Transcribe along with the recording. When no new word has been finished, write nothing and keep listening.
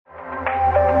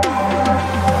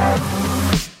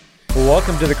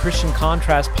Welcome to the Christian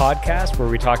Contrast podcast, where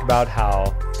we talk about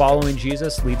how following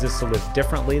Jesus leads us to live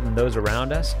differently than those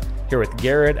around us. Here with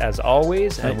Garrett, as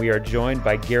always, and we are joined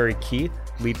by Gary Keith,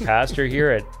 lead pastor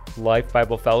here at Life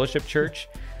Bible Fellowship Church.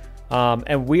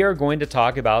 And we are going to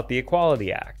talk about the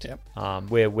Equality Act,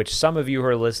 which some of you who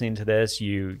are listening to this,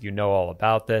 you know all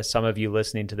about this. Some of you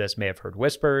listening to this may have heard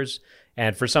whispers,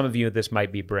 and for some of you, this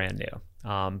might be brand new.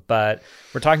 But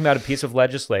we're talking about a piece of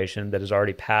legislation that has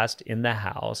already passed in the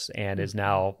House and is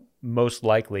now most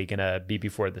likely going to be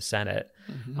before the Senate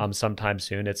sometime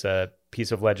soon. It's a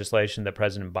piece of legislation that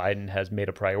President Biden has made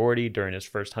a priority during his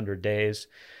first 100 days.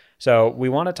 So we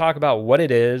want to talk about what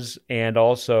it is and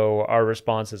also our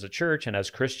response as a church and as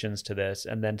Christians to this,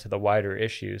 and then to the wider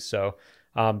issues. So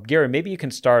Gary, maybe you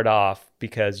can start off,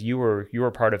 because you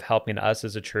were part of helping us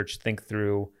as a church think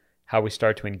through how we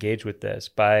start to engage with this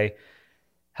by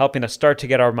helping us start to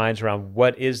get our minds around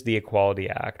what is the Equality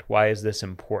Act? Why is this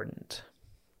important?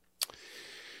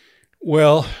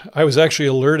 Well, I was actually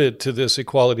alerted to this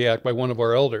Equality Act by one of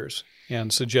our elders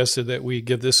and suggested that we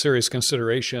give this serious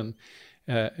consideration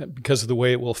because of the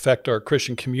way it will affect our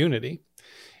Christian community.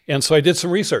 And so I did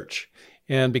some research.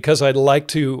 And because I'd like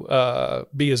to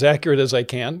be as accurate as I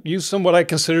can, use some what I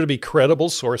consider to be credible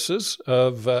sources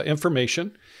of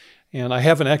information. And I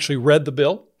haven't actually read the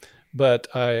bill, but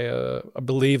I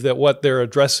believe that what they're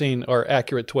addressing are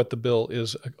accurate to what the bill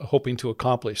is hoping to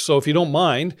accomplish. So if you don't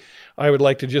mind, I would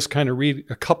like to just kind of read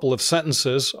a couple of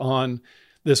sentences on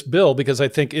this bill, because I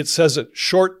think it says it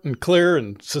short and clear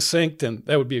and succinct, and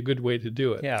that would be a good way to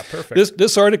do it. Yeah, perfect.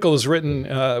 This article is written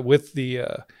with the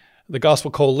Gospel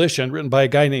Coalition, written by a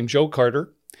guy named Joe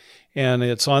Carter, and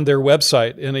it's on their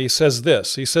website. And he says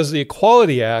this. He says the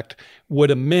Equality Act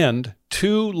would amend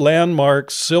two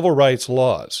landmark civil rights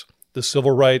laws, the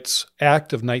Civil Rights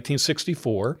Act of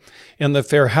 1964 and the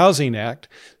Fair Housing Act.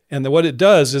 And what it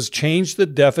does is change the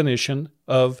definition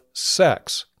of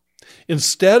sex.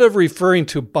 Instead of referring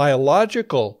to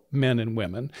biological men and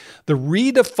women, the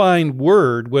redefined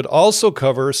word would also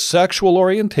cover sexual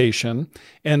orientation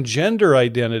and gender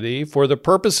identity for the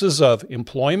purposes of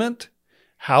employment,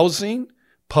 housing,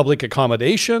 public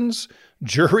accommodations,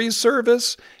 jury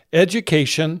service,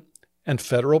 education, and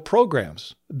federal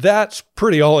programs. That's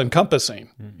pretty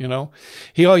all-encompassing, you know.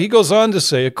 He goes on to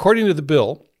say, according to the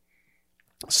bill,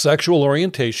 sexual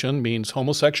orientation means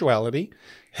homosexuality,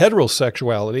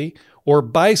 heterosexuality, or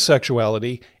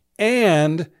bisexuality,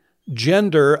 and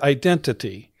gender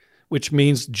identity, which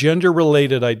means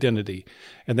gender-related identity.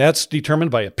 And that's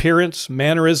determined by appearance,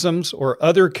 mannerisms, or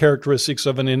other characteristics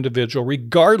of an individual,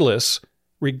 regardless,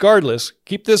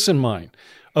 keep this in mind,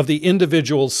 of the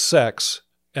individual's sex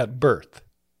at birth.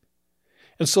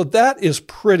 And so that is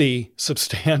pretty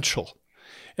substantial.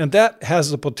 And that has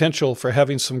the potential for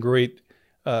having some great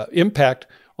impact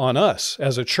on us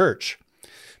as a church.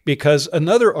 Because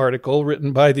another article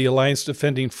written by the Alliance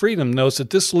Defending Freedom notes that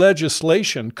this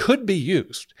legislation could be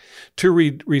used to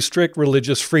restrict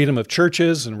religious freedom of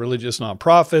churches and religious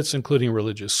nonprofits, including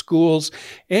religious schools,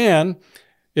 and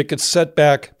it could set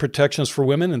back protections for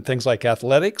women in things like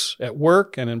athletics, at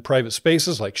work, and in private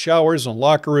spaces like showers and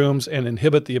locker rooms, and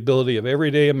inhibit the ability of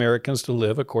everyday Americans to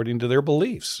live according to their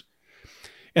beliefs.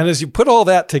 And as you put all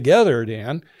that together,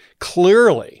 Dan,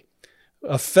 clearly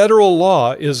a federal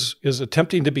law is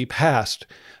attempting to be passed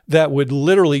that would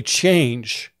literally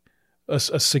change a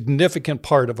significant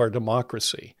part of our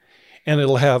democracy. And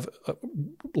it'll have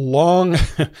long,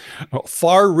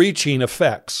 far-reaching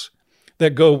effects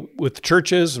that go with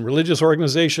churches and religious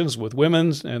organizations, with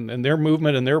women's and their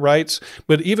movement and their rights.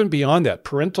 But even beyond that,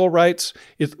 parental rights,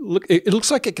 it looks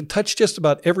like it can touch just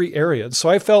about every area. And so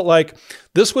I felt like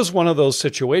this was one of those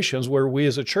situations where we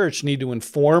as a church need to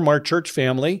inform our church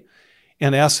family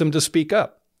and ask them to speak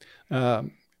up.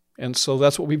 And so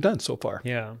that's what we've done so far.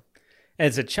 Yeah. And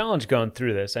it's a challenge going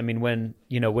through this. I mean, when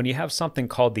you have something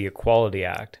called the Equality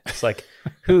Act, it's like,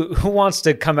 who wants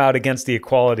to come out against the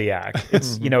Equality Act?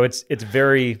 It's, it's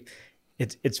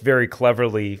very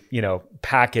cleverly,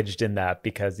 packaged in that,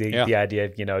 because the idea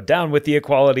of, down with the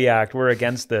Equality Act, we're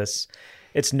against this.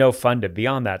 It's no fun to be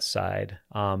on that side.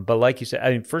 But like you said,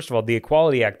 I mean, first of all, the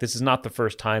Equality Act, this is not the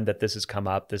first time that this has come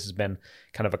up. This has been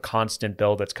kind of a constant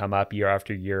bill that's come up year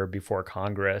after year before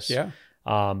Congress. Yeah.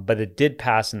 But it did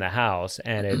pass in the House,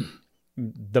 and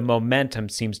the momentum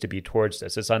seems to be towards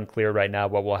this. It's unclear right now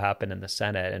what will happen in the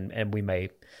Senate, and we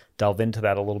may delve into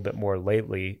that a little bit more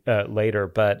later.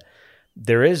 But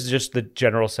there is just the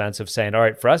general sense of saying, all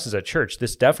right, for us as a church,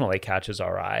 this definitely catches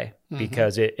our eye,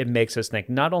 because it makes us think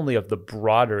not only of the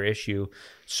broader issue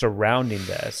surrounding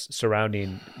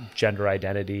gender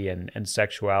identity and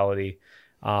sexuality,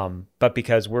 But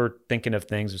because we're thinking of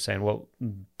things of saying, well,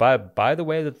 by the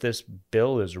way that this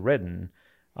bill is written,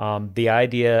 the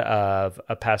idea of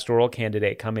a pastoral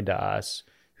candidate coming to us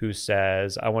who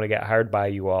says, I want to get hired by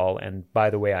you all, and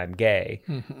by the way, I'm gay.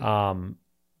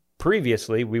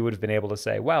 Previously, we would have been able to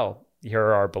say, well, here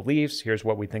are our beliefs, here's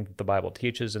what we think that the Bible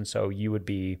teaches, and so you would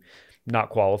be not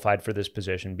qualified for this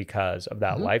position because of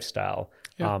that lifestyle.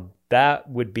 Yeah. That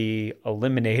would be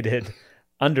eliminated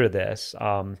under this.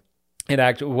 In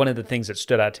fact, one of the things that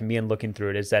stood out to me in looking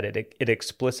through it is that it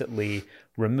explicitly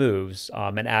removes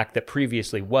an act that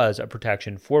previously was a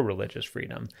protection for religious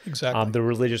freedom. Exactly. The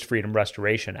Religious Freedom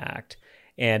Restoration Act.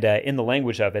 And in the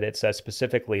language of it, it says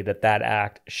specifically that that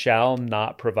act shall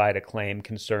not provide a claim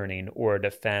concerning or a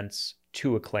defense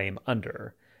to a claim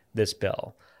under this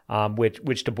bill,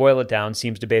 which to boil it down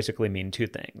seems to basically mean two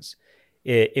things.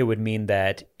 It would mean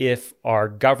that if our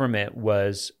government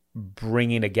was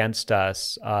bringing against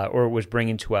us or was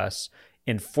bringing to us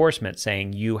enforcement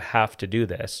saying you have to do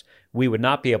this, we would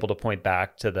not be able to point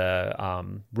back to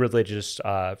the Religious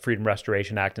Freedom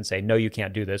Restoration Act and say, no, you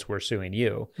can't do this, we're suing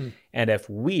you. And if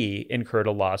we incurred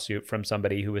a lawsuit from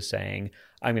somebody who was saying,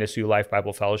 I'm going to sue Life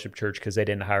Bible Fellowship Church because they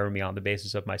didn't hire me on the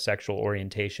basis of my sexual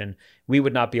orientation, we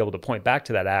would not be able to point back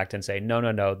to that act and say,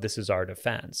 no, this is our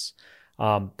defense.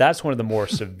 That's one of the more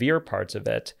severe parts of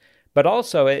it. But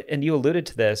also, and you alluded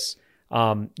to this,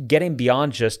 getting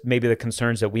beyond just maybe the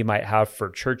concerns that we might have for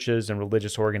churches and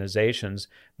religious organizations,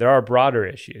 there are broader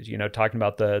issues, talking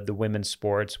about the women's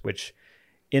sports, which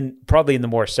probably in the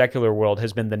more secular world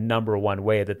has been the number one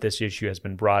way that this issue has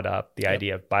been brought up, the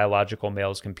idea of biological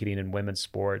males competing in women's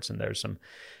sports. And there's some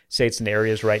states and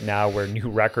areas right now where new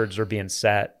records are being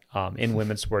set in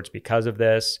women's sports because of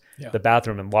this. The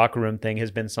bathroom and locker room thing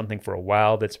has been something for a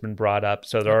while that's been brought up.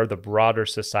 So there are the broader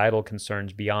societal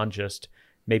concerns beyond just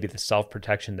maybe the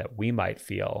self-protection that we might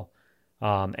feel.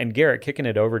 And Garrett, kicking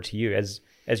it over to you, as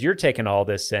you're taking all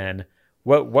this in,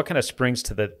 what kind of springs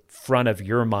to the front of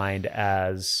your mind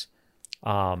as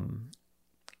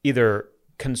either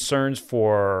concerns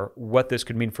for what this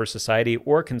could mean for society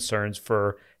or concerns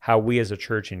for how we as a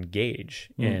church engage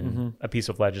in a piece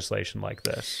of legislation like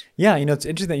this? Yeah, it's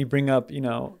interesting that you bring up,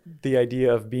 the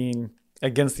idea of being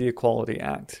against the Equality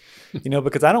Act,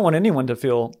 because I don't want anyone to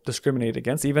feel discriminated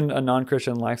against, even a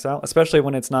non-Christian lifestyle, especially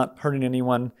when it's not hurting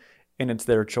anyone and it's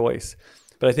their choice.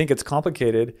 But I think it's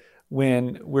complicated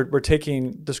when we're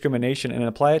taking discrimination and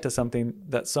apply it to something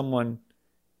that someone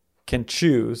can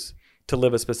choose to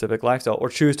live a specific lifestyle or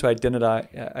choose to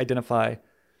identify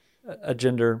a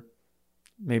gender,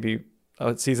 maybe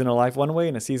a season of life one way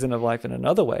and a season of life in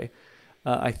another way.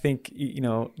 I think,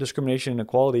 discrimination and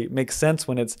equality makes sense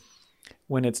when it's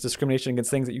discrimination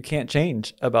against things that you can't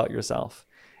change about yourself.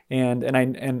 And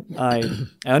I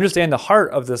understand the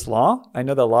heart of this law. I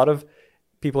know that a lot of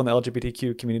people in the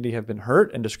LGBTQ community have been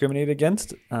hurt and discriminated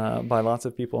against by lots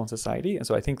of people in society. And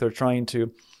so I think they're trying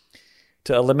to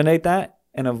eliminate that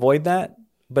and avoid that.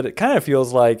 But it kind of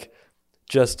feels like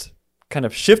just kind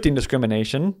of shifting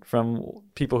discrimination from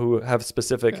people who have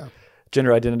specific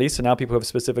gender identities to now people who have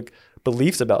specific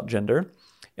beliefs about gender.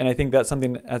 And I think that's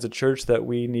something as a church that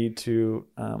we need to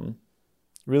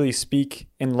really speak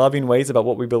in loving ways about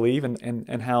what we believe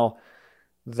and how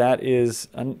that is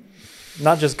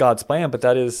not just God's plan, but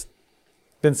that has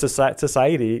been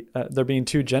society. There being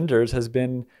two genders has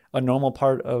been a normal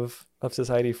part of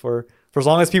society for as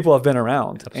long as people have been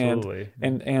around. Absolutely.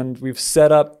 And we've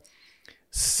set up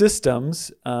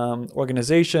systems,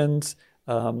 organizations,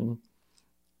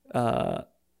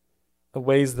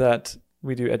 ways that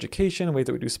we do education, ways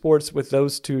that we do sports with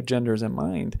those two genders in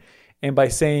mind. And by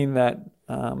saying that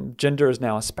gender is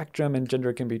now a spectrum and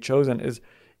gender can be chosen is,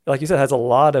 like you said, has a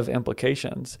lot of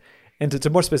implications. And to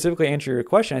more specifically answer your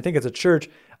question, I think as a church,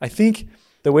 I think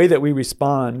the way that we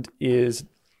respond is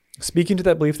speaking to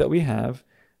that belief that we have,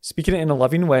 speaking it in a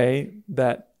loving way,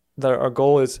 that our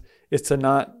goal is to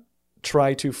not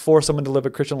try to force someone to live a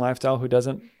Christian lifestyle who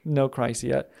doesn't know Christ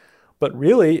yet. But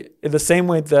really, in the same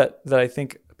way that I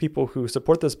think people who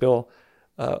support this bill,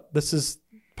 this is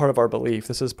part of our belief.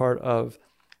 This is part of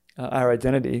our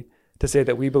identity to say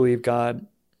that we believe God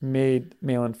made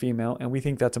male and female, and we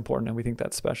think that's important and we think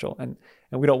that's special. And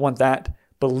we don't want that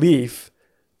belief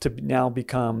to now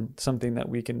become something that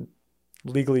we can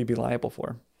legally be liable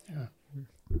for.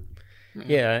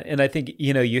 Yeah, and I think,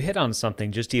 you hit on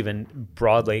something just even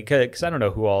broadly, because I don't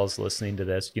know who all is listening to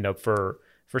this.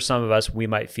 For some of us, we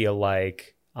might feel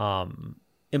like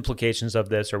implications of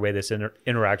this or way this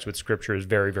interacts with Scripture is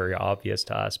very, very obvious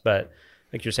to us. But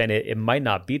like you're saying, it might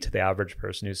not be to the average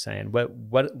person who's saying,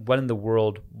 what in the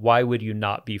world, why would you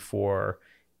not be for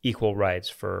equal rights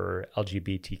for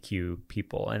LGBTQ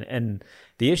people. And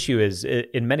the issue is,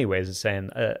 in many ways, is saying,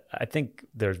 I think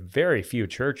there's very few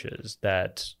churches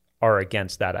that are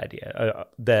against that idea.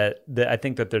 I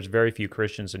think that there's very few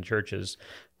Christians and churches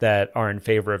that are in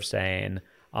favor of saying,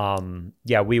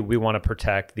 we want to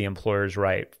protect the employer's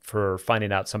right for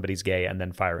finding out somebody's gay and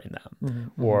then firing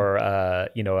them, or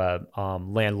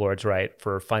landlord's right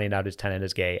for finding out his tenant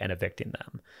is gay and evicting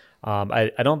them.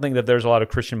 I don't think that there's a lot of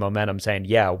Christian momentum saying,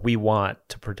 we want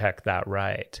to protect that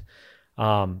right.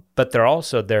 But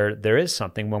there is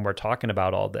something when we're talking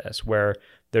about all this where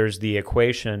there's the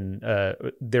equating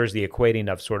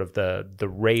of sort of the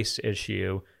race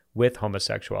issue with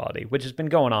homosexuality, which has been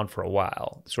going on for a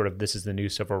while. Sort of this is the new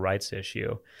civil rights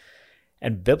issue.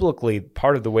 And biblically,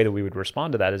 part of the way that we would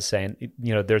respond to that is saying,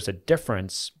 there's a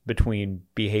difference between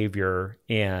behavior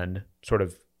and sort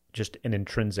of just an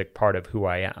intrinsic part of who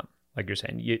I am. Like you're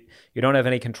saying, you don't have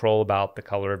any control about the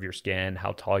color of your skin,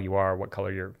 how tall you are, what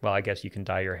color well, I guess you can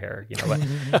dye your hair,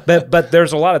 but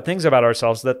there's a lot of things about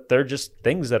ourselves that they're just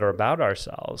things that are about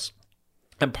ourselves.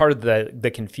 And part of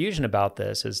the confusion about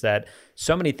this is that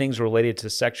so many things related to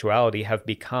sexuality have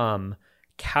become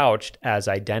couched as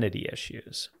identity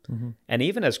issues. And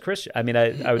even as Christian, I mean,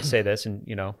 I would say this, and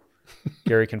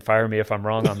Gary can fire me if I'm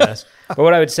wrong on this, but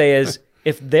what I would say is,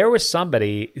 if there was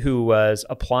somebody who was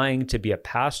applying to be a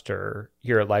pastor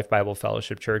here at Life Bible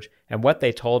Fellowship Church, and what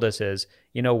they told us is,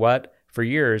 for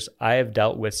years, I have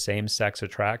dealt with same-sex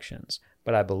attractions,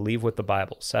 but I believe what the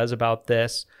Bible says about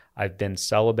this. I've been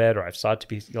celibate, or I've sought to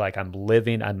be like I'm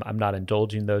not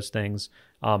indulging those things.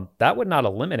 That would not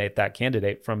eliminate that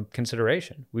candidate from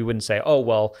consideration. We wouldn't say, oh,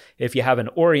 well, if you have an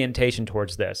orientation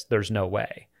towards this, there's no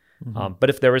way. But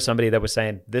if there was somebody that was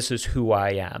saying, this is who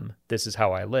I am, this is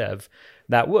how I live,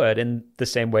 that would, in the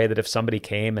same way that if somebody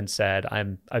came and said,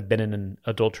 I've been in an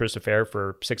adulterous affair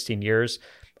for 16 years,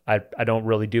 I don't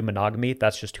really do monogamy,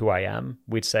 that's just who I am,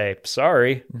 we'd say,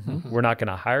 sorry, we're not going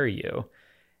to hire you.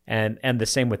 And the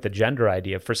same with the gender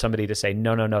idea, for somebody to say,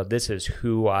 no, this is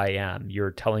who I am,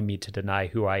 you're telling me to deny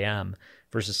who I am,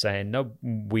 versus saying, no,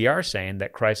 we are saying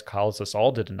that Christ calls us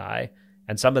all to deny.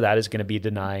 And some of that is going to be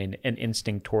denying an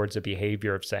instinct towards a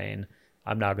behavior of saying,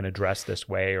 I'm not going to dress this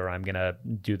way, or I'm going to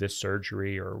do this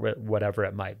surgery, or whatever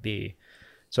it might be.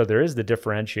 So there is the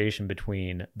differentiation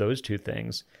between those two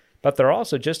things. But there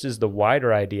also just is the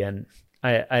wider idea, and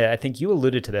I think you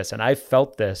alluded to this, and I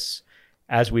felt this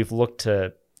as we've looked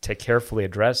to carefully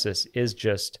address this, is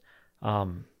just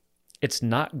it's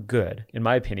not good, in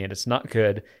my opinion, it's not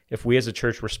good if we as a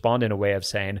church respond in a way of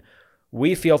saying,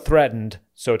 we feel threatened,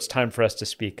 so it's time for us to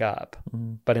speak up.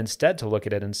 But instead to look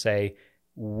at it and say,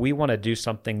 we want to do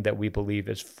something that we believe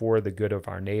is for the good of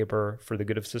our neighbor, for the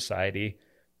good of society.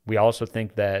 We also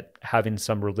think that having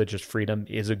some religious freedom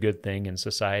is a good thing in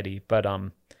society. But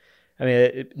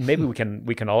maybe we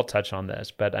can all touch on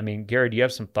this. But I mean, Gary, do you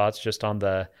have some thoughts just on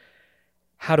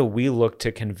how do we look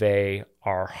to convey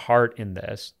our heart in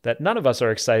this? That none of us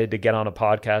are excited to get on a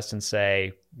podcast and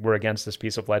say we're against this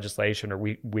piece of legislation, or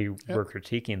we're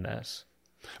critiquing this.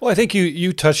 Well, I think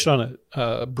you touched on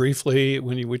it briefly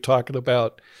when you were talking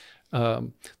about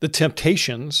the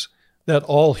temptations that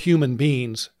all human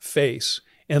beings face.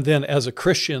 And then as a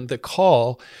Christian, the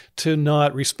call to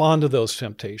not respond to those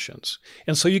temptations.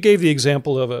 And so you gave the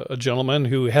example of a gentleman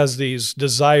who has these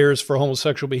desires for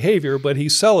homosexual behavior, but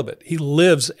he's celibate. He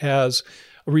lives as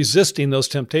resisting those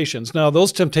temptations. Now,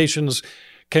 those temptations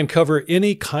can cover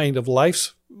any kind of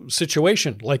life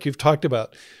situation, like you've talked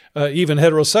about, even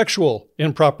heterosexual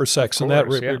improper sex in that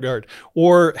regard,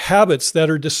 or habits that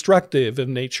are destructive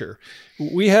in nature.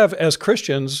 We have, as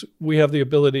Christians, we have the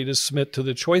ability to submit to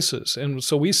the choices. And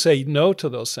so we say no to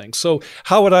those things. So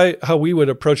how we would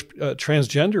approach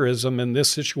transgenderism in this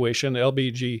situation,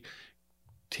 LBGT,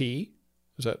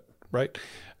 is that right?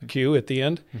 Q at the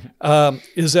end,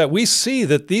 is that we see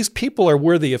that these people are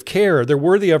worthy of care. They're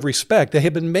worthy of respect. They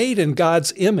have been made in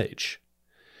God's image.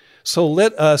 So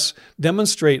let us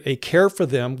demonstrate a care for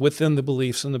them within the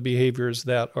beliefs and the behaviors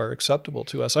that are acceptable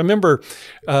to us. I remember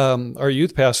our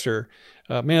youth pastor,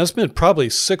 it's been probably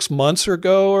 6 months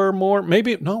ago or more.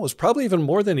 It was probably even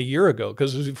more than a year ago,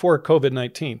 because it was before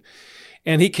COVID-19.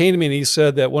 And he came to me and he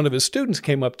said that one of his students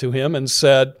came up to him and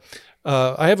said,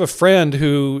 I have a friend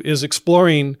who is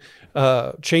exploring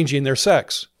changing their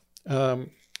sex.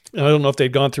 I don't know if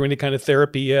they'd gone through any kind of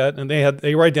therapy yet, and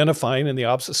they were identifying in the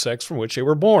opposite sex from which they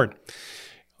were born.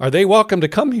 Are they welcome to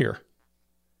come here?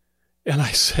 And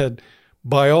I said,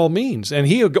 by all means. And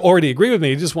he already agreed with me.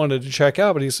 He just wanted to check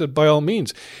out, but he said, by all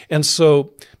means. And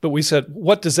so, but we said,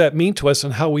 what does that mean to us,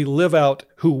 and how we live out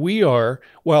who we are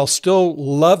while still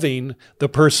loving the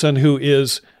person who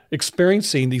is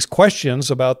experiencing these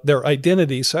questions about their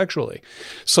identity sexually.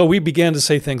 So we began to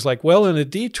say things like, well, in a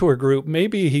detour group,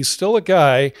 maybe he's still a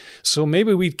guy, so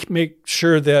maybe we make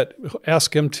sure that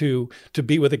ask him to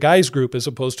be with a guy's group as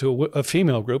opposed to a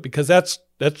female group, because that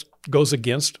goes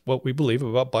against what we believe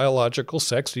about biological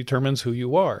sex determines who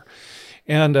you are.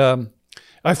 And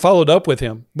I followed up with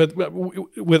him, but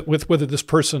with whether this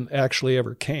person actually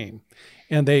ever came.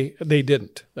 And they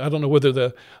didn't. I don't know whether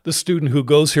the student who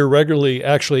goes here regularly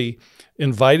actually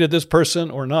invited this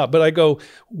person or not. But I go,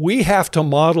 we have to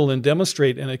model and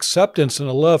demonstrate an acceptance and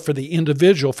a love for the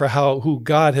individual, for who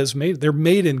God has made. They're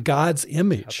made in God's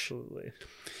image. Absolutely.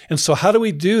 And so how do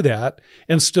we do that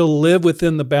and still live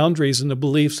within the boundaries and the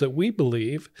beliefs that we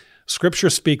believe Scripture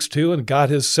speaks to and God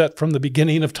has set from the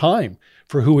beginning of time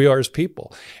for who we are as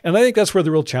people? And I think that's where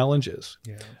the real challenge is.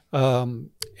 Yeah.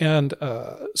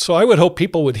 So I would hope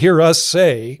people would hear us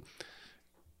say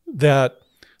that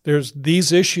there's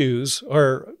these issues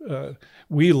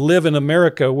we live in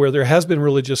America where there has been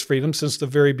religious freedom since the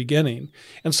very beginning.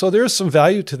 And so there's some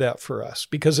value to that for us,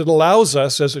 because it allows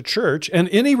us as a church, and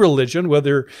any religion,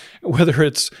 whether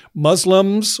it's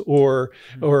Muslims or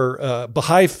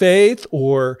Baha'i faith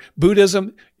or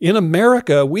Buddhism, in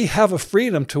America, we have a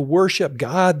freedom to worship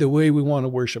God the way we want to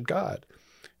worship God.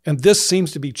 And this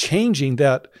seems to be changing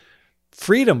that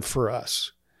freedom for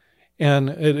us. And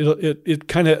it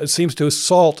kind of seems to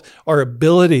assault our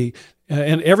ability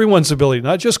and everyone's ability,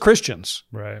 not just Christians,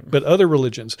 right, but other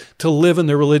religions, to live in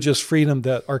the religious freedom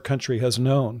that our country has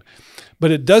known.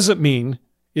 But it doesn't mean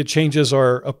it changes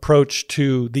our approach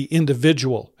to the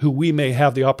individual who we may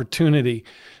have the opportunity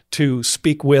to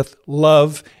speak with,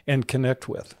 love, and connect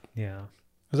with. Yeah.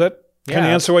 Does that kind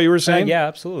of answer what you were saying? Yeah,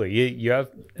 absolutely. You have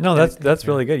no. That's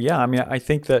really good. Yeah, I mean, I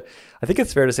think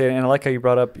it's fair to say, and I like how you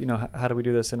brought up, how do we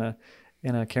do this in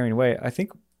a caring way? I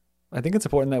think it's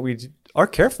important that we are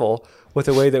careful with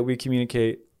the way that we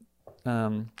communicate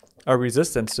our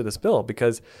resistance to this bill,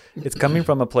 because it's coming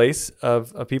from a place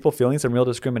of people feeling some real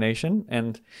discrimination.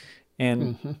 And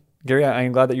mm-hmm. Gary, I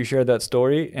am glad that you shared that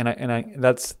story, and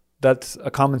that's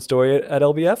a common story at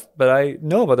LBF. But I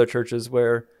know of other churches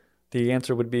where the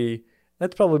answer would be,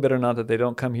 that's probably better not that they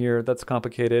don't come here. That's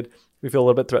complicated. We feel a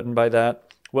little bit threatened by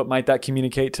that. What might that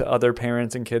communicate to other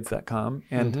parents and kids that come?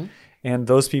 And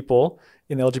those people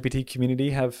in the LGBT community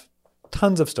have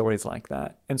tons of stories like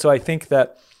that. And so I think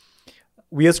that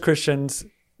we as Christians,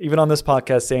 even on this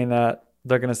podcast, saying that,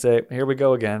 they're going to say, here we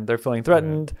go again. They're feeling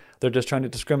threatened. Right. They're just trying to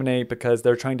discriminate because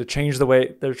they're trying to change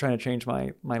they're trying to change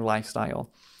my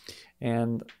lifestyle.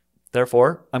 And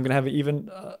therefore, I'm going to have even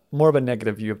more of a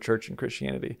negative view of church and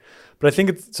Christianity. But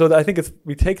I think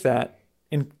we take that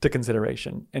into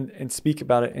consideration and speak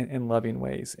about it in loving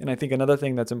ways. And I think another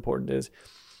thing that's important is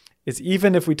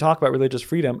even if we talk about religious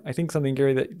freedom, I think something,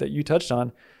 Gary, that you touched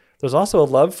on, there's also a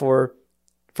love for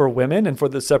women and for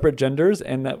the separate genders,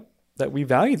 and that we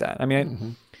value that. I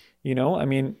mean,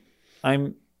 mm-hmm.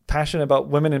 I'm passionate about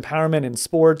women empowerment in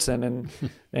sports and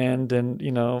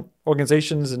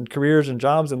organizations and careers and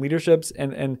jobs and leaderships,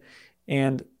 and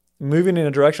moving in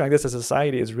a direction like this as a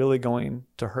society is really going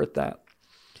to hurt that.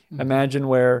 Mm-hmm. Imagine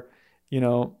where, I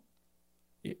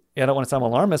don't want to sound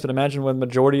alarmist, but imagine when the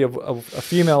majority of a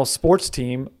female sports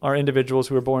team are individuals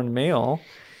who were born male,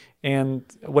 and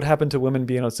what happened to women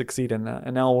being able to succeed in that.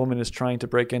 And now a woman is trying to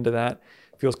break into that,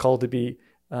 feels called to be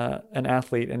an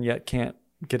athlete, and yet can't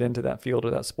get into that field or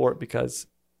that sport because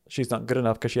she's not good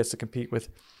enough, because she has to compete with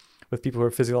people who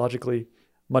are physiologically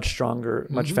much stronger,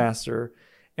 much mm-hmm. faster.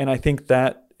 And I think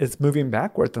that it's moving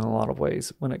backwards in a lot of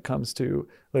ways when it comes to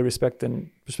respecting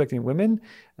women,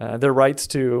 their rights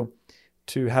to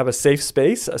have a safe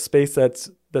space, a space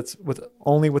that's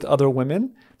only with other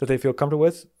women that they feel comfortable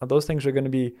with. Those things are going to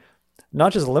be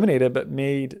not just eliminated, but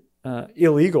made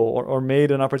illegal or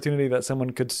made an opportunity that someone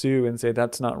could sue and say,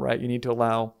 that's not right. You need to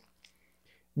allow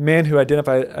men who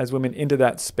identify as women into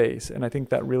that space. And I think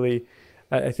that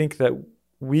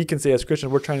we can say as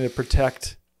Christians, we're trying to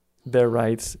protect their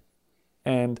rights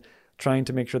and trying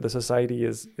to make sure the society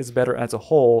is better as a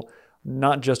whole,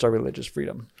 not just our religious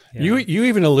freedom. Yeah. You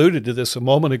even alluded to this a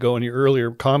moment ago in your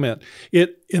earlier comment.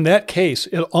 In that case,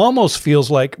 it almost feels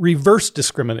like reverse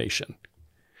discrimination.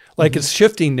 Like mm-hmm. it's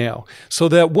shifting now. So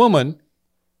that woman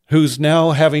who's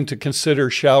now having to consider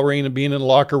showering and being in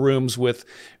locker rooms with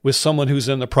someone who's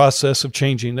in the process of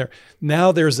changing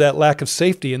now there's that lack of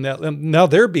safety, and now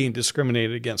they're being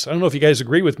discriminated against. I don't know if you guys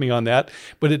agree with me on that,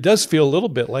 but it does feel a little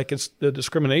bit like the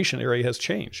discrimination area has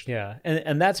changed. Yeah.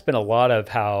 And that's been a lot of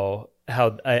how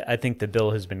I think the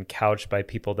bill has been couched by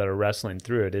people that are wrestling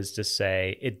through it, is to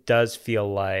say it does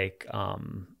feel like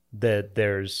that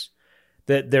there's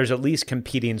that there's at least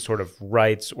competing sort of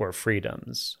rights or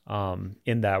freedoms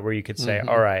in that, where you could say,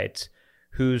 all right,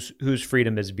 whose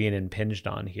freedom is being impinged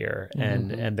on here?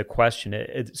 And the question,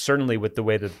 it certainly with the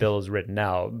way that the bill is written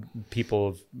now,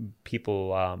 people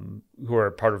who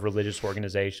are part of religious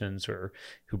organizations or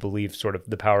who believe sort of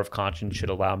the power of conscience should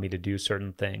allow me to do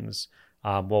certain things,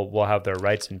 will have their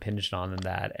rights impinged on in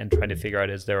that, and trying to figure out,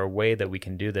 is there a way that we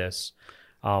can do this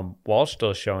while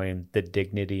still showing the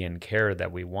dignity and care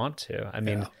that we want to? I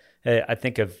mean, I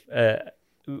think of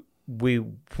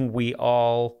we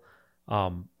all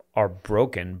are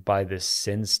broken by this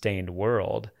sin-stained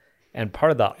world. And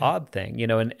part of the odd thing,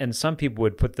 and some people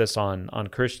would put this on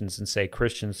Christians and say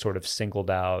Christians sort of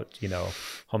singled out,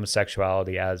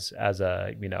 homosexuality as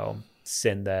a,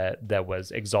 sin that was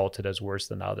exalted as worse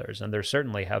than others. And there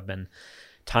certainly have been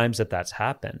times that that's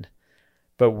happened.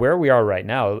 But where we are right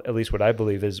now, at least what I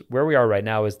believe is where we are right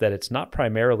now, is that it's not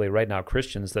primarily right now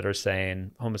Christians that are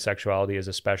saying homosexuality is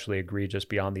especially egregious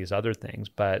beyond these other things,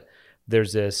 but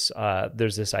there's this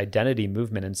identity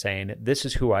movement in saying, this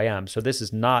is who I am. So this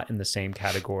is not in the same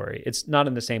category. It's not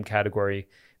in the same category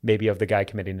maybe of the guy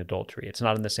committing adultery. It's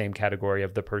not in the same category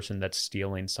of the person that's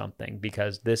stealing something,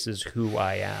 because this is who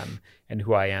I am, and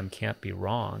who I am can't be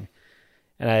wrong.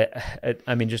 And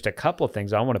I mean, just a couple of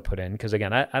things I want to put in, because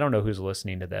again, I don't know who's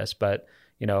listening to this, but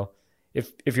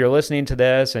if you're listening to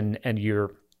this and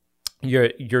you're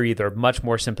either much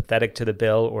more sympathetic to the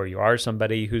bill, or you are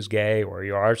somebody who's gay, or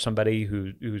you are somebody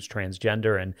who's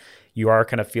transgender, and you are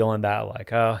kind of feeling that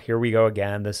like, oh, here we go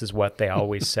again. This is what they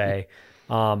always say.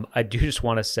 I do just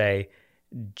want to say,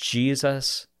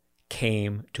 Jesus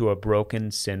came to a broken,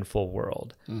 sinful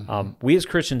world. We as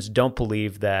Christians don't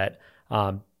believe that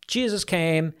Jesus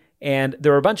came and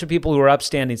there were a bunch of people who were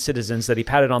upstanding citizens that he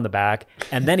patted on the back,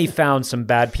 and then he found some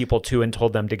bad people too and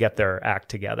told them to get their act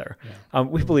together.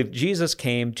 We believe Jesus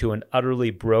came to an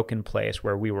utterly broken place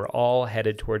where we were all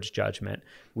headed towards judgment.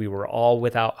 We were all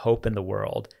without hope in the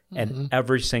world, and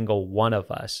every single one of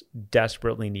us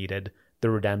desperately needed the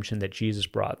redemption that Jesus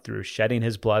brought through shedding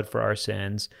his blood for our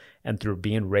sins, and through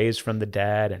being raised from the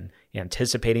dead and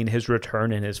anticipating his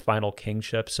return and his final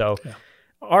kingship. So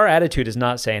our attitude is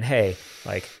not saying, hey,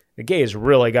 like, the gays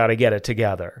really got to get it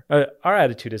together. Our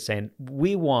attitude is saying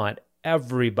we want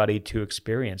everybody to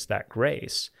experience that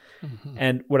grace.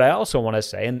 And what I also want to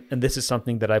say, and this is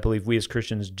something that I believe we as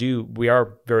Christians do, we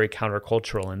are very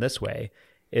countercultural in this way,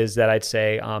 is that I'd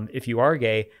say if you are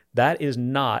gay, that is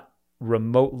not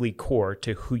remotely core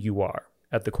to who you are,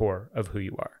 at the core of who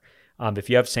you are. If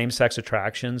you have same-sex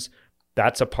attractions,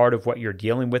 that's a part of what you're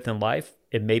dealing with in life.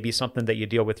 It may be something that you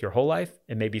deal with your whole life.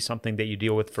 It may be something that you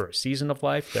deal with for a season of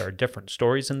life. There are different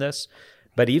stories in this.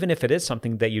 But even if it is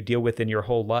something that you deal with in your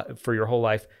whole for your whole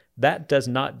life, that does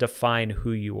not define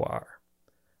who you are.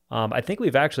 I think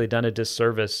we've actually done a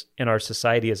disservice in our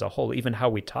society as a whole, even how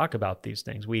we talk about these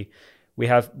things. We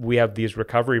have these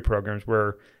recovery programs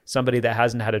where somebody that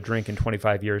hasn't had a drink in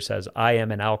 25 years says, I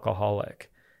am an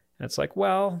alcoholic. And it's like,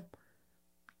 well,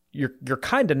 you're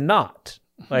kind of not.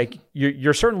 Like,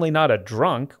 you're certainly not a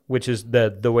drunk, which is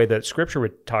the way that Scripture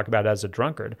would talk about it as a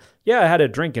drunkard. Yeah, I had a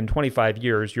drink in 25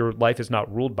 years. Your life is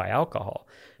not ruled by alcohol.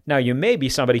 Now, you may be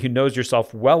somebody who knows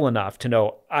yourself well enough to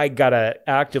know, I got to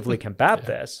actively combat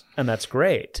this, and that's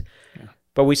great.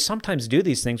 But we sometimes do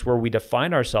these things where we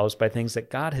define ourselves by things that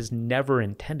God has never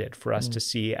intended for us to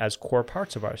see as core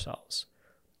parts of ourselves.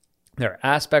 They're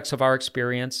aspects of our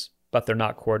experience, but they're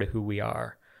not core to who we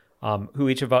are. Who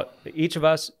each of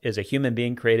us is a human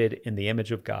being created in the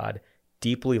image of God,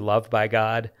 deeply loved by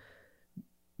God.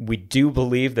 We do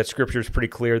believe that Scripture is pretty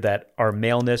clear that our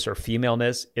maleness or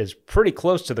femaleness is pretty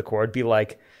close to the core. It'd be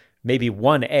like maybe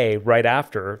 1A right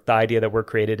after the idea that we're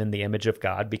created in the image of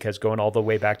God, because going all the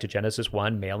way back to Genesis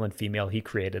 1, male and female, he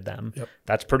created them.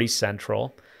 That's pretty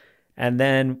central. And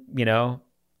then,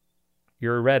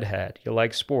 you're a redhead, you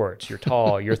like sports, you're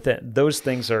tall, you're thin. Those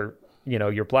things are,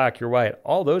 you're black, you're white.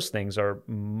 All those things are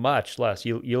much less.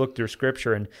 You look through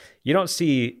Scripture and you don't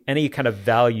see any kind of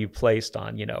value placed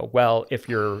on, well, if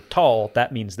you're tall,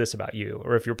 that means this about you.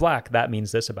 Or if you're black, that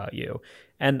means this about you.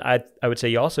 And I would say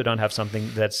you also don't have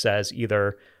something that says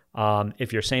either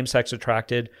if you're same-sex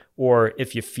attracted or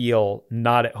if you feel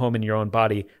not at home in your own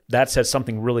body, that says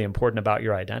something really important about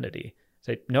your identity.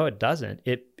 Say, no, it doesn't.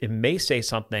 It may say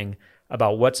something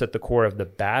about what's at the core of the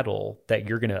battle that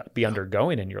you're going to be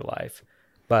undergoing in your life,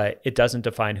 but it doesn't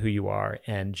define who you are.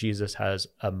 And Jesus has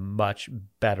a much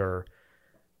better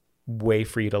way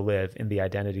for you to live in the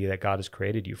identity that God has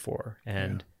created you for.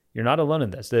 And you're not alone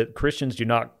in this. The Christians do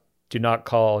not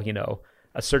call,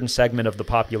 a certain segment of the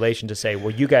population to say,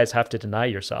 well, you guys have to deny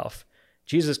yourself.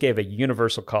 Jesus gave a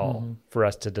universal call for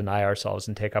us to deny ourselves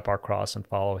and take up our cross and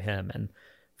follow him. And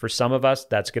for some of us,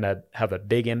 that's going to have a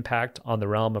big impact on the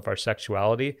realm of our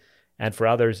sexuality. And for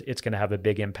others, it's going to have a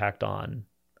big impact on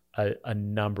a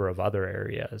number of other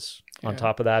areas on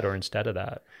top of that or instead of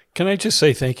that. Can I just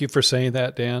say thank you for saying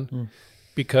that, Dan?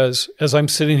 Because as I'm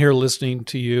sitting here listening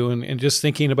to you and just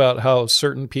thinking about how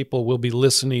certain people will be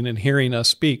listening and hearing us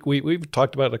speak, we've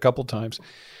talked about it a couple times.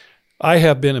 I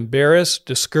have been embarrassed,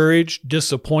 discouraged,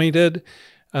 disappointed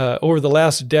over the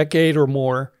last decade or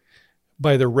more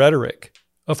by the rhetoric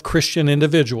of Christian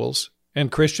individuals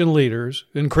and Christian leaders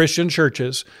in Christian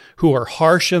churches who are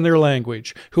harsh in their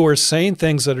language, who are saying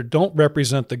things that don't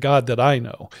represent the God that I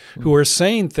know, who are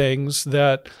saying things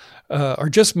that are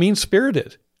just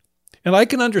mean-spirited. And I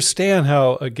can understand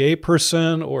how a gay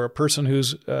person or a person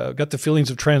who's got the feelings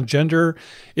of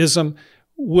transgenderism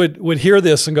would hear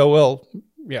this and go, well,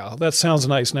 yeah, that sounds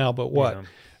nice now, but what? Yeah.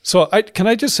 So can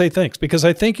I just say thanks? Because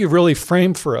I think you've really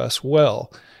framed for us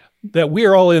well that we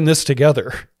are all in this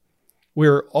together.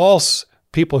 We're all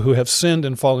people who have sinned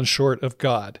and fallen short of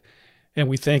God. And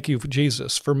we thank you,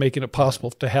 Jesus, for making it possible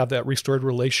to have that restored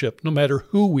relationship, no matter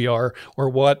who we are or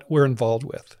what we're involved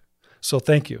with. So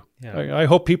thank you. Yeah. I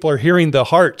hope people are hearing the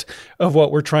heart of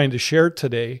what we're trying to share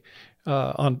today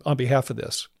on behalf of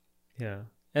this. Yeah.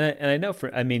 And I know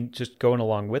just going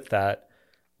along with that,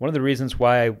 one of the reasons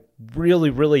why I really,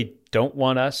 really don't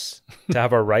want us to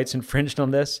have our rights infringed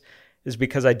on this is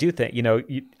because I do think,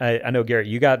 I know, Garrett,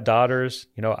 you got daughters,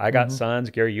 I got sons.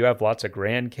 Gary, you have lots of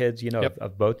grandkids,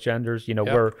 of both genders.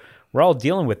 We're all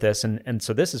dealing with this. And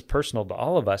so this is personal to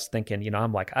all of us thinking,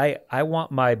 I'm like, I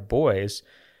want my boys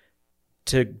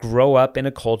to grow up in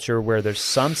a culture where there's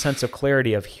some sense of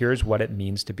clarity of here's what it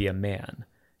means to be a man.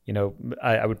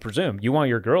 I would presume you want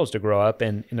your girls to grow up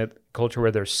in a culture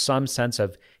where there's some sense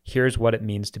of here's what it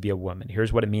means to be a woman.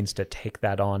 Here's what it means to take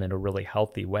that on in a really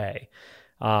healthy way.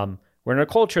 We're in a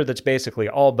culture that's basically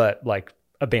all but like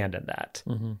abandoned that.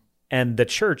 And the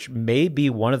church may be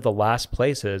one of the last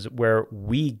places where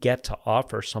we get to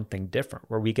offer something different,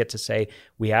 where we get to say,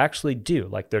 we actually do.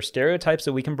 Like there's stereotypes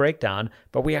that we can break down,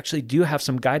 but we actually do have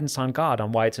some guidance on God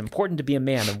on why it's important to be a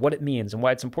man and what it means, and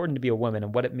why it's important to be a woman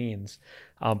and what it means.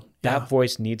 That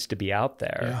voice needs to be out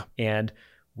there. Yeah. And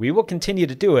we will continue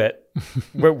to do it.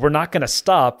 We're not going to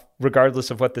stop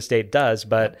regardless of what the state does,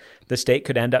 but the state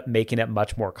could end up making it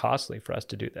much more costly for us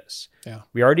to do this. Yeah.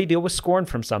 We already deal with scorn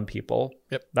from some people.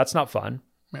 Yep. That's not fun,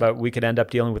 but we could end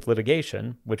up dealing with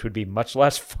litigation, which would be much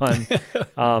less fun.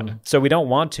 So we don't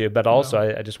want to, but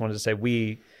also I just wanted to say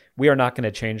we are not going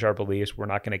to change our beliefs. We're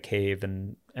not going to cave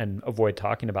and avoid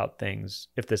talking about things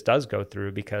if this does go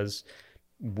through, because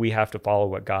we have to follow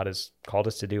what God has called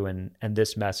us to do. And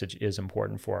this message is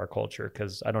important for our culture,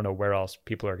 because I don't know where else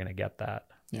people are going to get that.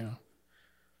 Yeah.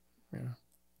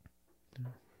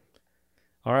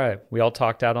 All right. We all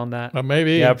talked out on that?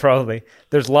 Maybe. Yeah, probably.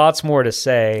 There's lots more to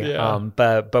say,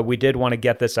 but we did want to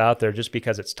get this out there just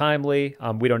because it's timely.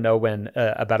 We don't know when,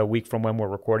 about a week from when we're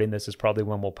recording this is probably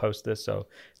when we'll post this, so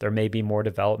there may be more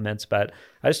developments. But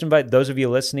I just invite those of you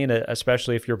listening,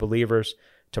 especially if you're believers,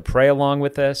 to pray along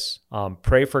with this.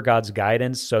 Pray for God's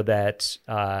guidance so that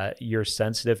you're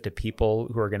sensitive to people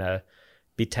who are going to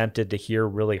be tempted to hear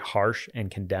really harsh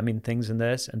and condemning things in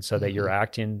this, and so that you're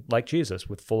acting like Jesus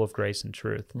with full of grace and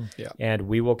truth. Yeah. And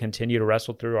we will continue to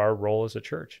wrestle through our role as a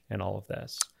church in all of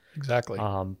this. Exactly.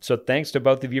 So thanks to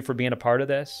both of you for being a part of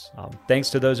this. Thanks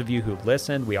to those of you who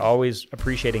listened. We always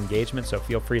appreciate engagement, so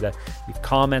feel free to leave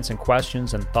comments and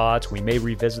questions and thoughts. We may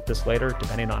revisit this later,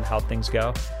 depending on how things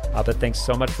go. But thanks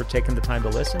so much for taking the time to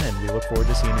listen, and we look forward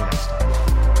to seeing you next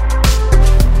time.